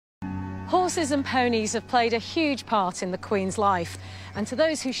Horses and ponies have played a huge part in the Queen's life, and to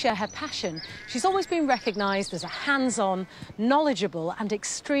those who share her passion, she's always been recognised as a hands-on, knowledgeable and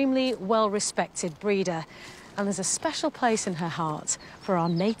extremely well-respected breeder. And there's a special place in her heart for our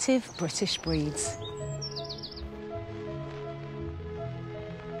native British breeds.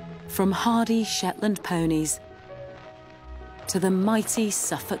 From hardy Shetland ponies to the mighty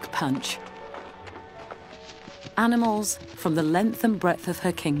Suffolk Punch, animals from the length and breadth of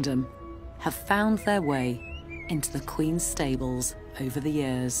her kingdom have found their way into the Queen's stables over the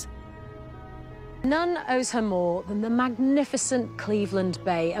years. None owes her more than the magnificent Cleveland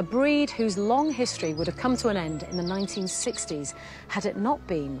Bay, a breed whose long history would have come to an end in the 1960s had it not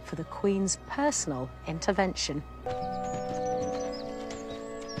been for the Queen's personal intervention.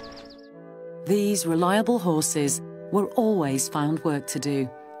 These reliable horses were always found work to do,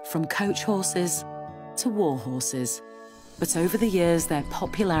 from coach horses to war horses. But over the years, their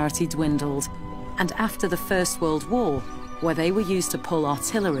popularity dwindled, and after the First World War, where they were used to pull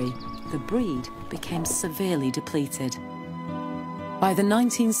artillery, the breed became severely depleted. By the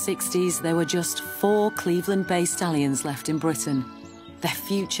 1960s, there were just 4 Cleveland Bay stallions left in Britain. Their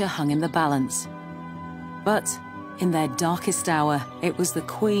future hung in the balance. But in their darkest hour, it was the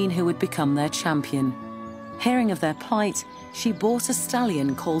Queen who would become their champion. Hearing of their plight, she bought a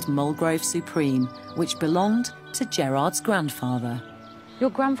stallion called Mulgrave Supreme, which belonged to Gerard's grandfather.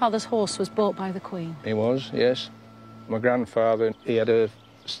 Your grandfather's horse was bought by the Queen? He was, yes. My grandfather, he had a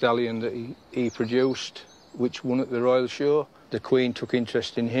stallion that he produced, which won at the Royal Show. The Queen took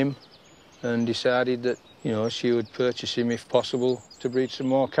interest in him and decided that, you know, she would purchase him if possible to breed some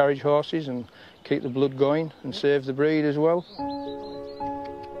more carriage horses and keep the blood going and save the breed as well.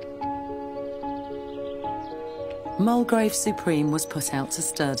 Mulgrave Supreme was put out to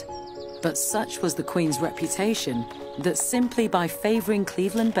stud, but such was the Queen's reputation that simply by favouring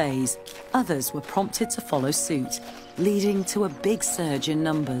Cleveland Bays, others were prompted to follow suit, leading to a big surge in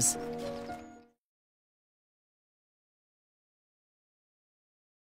numbers.